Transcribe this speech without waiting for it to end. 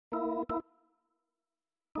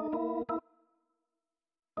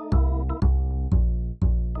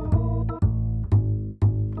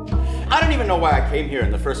I don't even know why I came here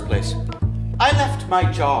in the first place. I left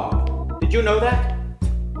my job. Did you know that?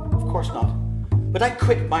 Of course not. But I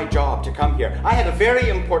quit my job to come here. I had a very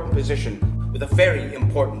important position with a very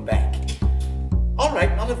important bank. All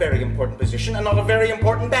right, not a very important position and not a very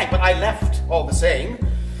important bank, but I left all the same.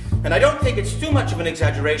 And I don't think it's too much of an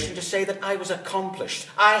exaggeration to say that I was accomplished.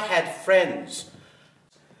 I had friends.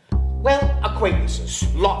 Well,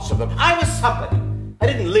 acquaintances, lots of them. I was somebody. I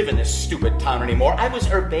didn't live in this stupid town anymore. I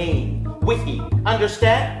was urbane, witty,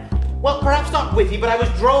 understand? Well, perhaps not witty, but I was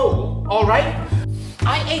droll, all right?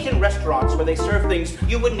 I ate in restaurants where they serve things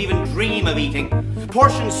you wouldn't even dream of eating.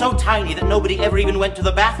 Portions so tiny that nobody ever even went to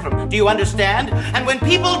the bathroom. Do you understand? And when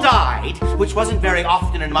people died, which wasn't very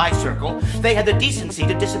often in my circle, they had the decency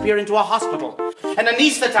to disappear into a hospital and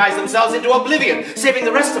anesthetize themselves into oblivion, saving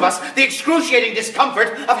the rest of us the excruciating discomfort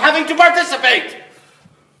of having to participate.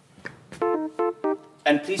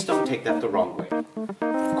 And please don't take that the wrong way.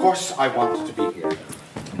 Of course I wanted to be here.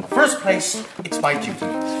 In the first place, it's my duty.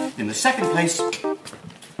 In the second place,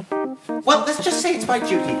 well, let's just say it's my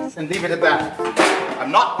duty and leave it at that.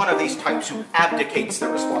 I'm not one of these types who abdicates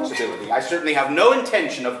their responsibility. I certainly have no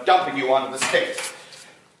intention of dumping you onto the state.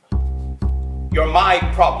 You're my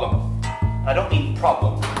problem. I don't mean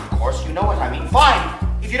problem, of course. You know what I mean.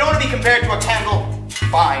 Fine. If you don't want to be compared to a candle,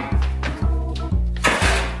 fine.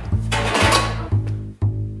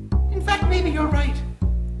 In fact, maybe you're right.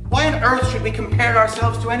 Why on earth should we compare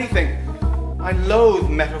ourselves to anything? I loathe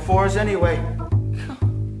metaphors anyway.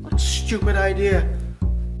 What a stupid idea.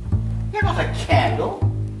 You're not a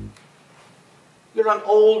candle. You're an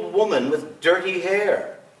old woman with dirty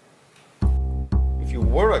hair. If you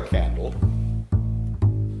were a candle,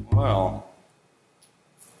 well...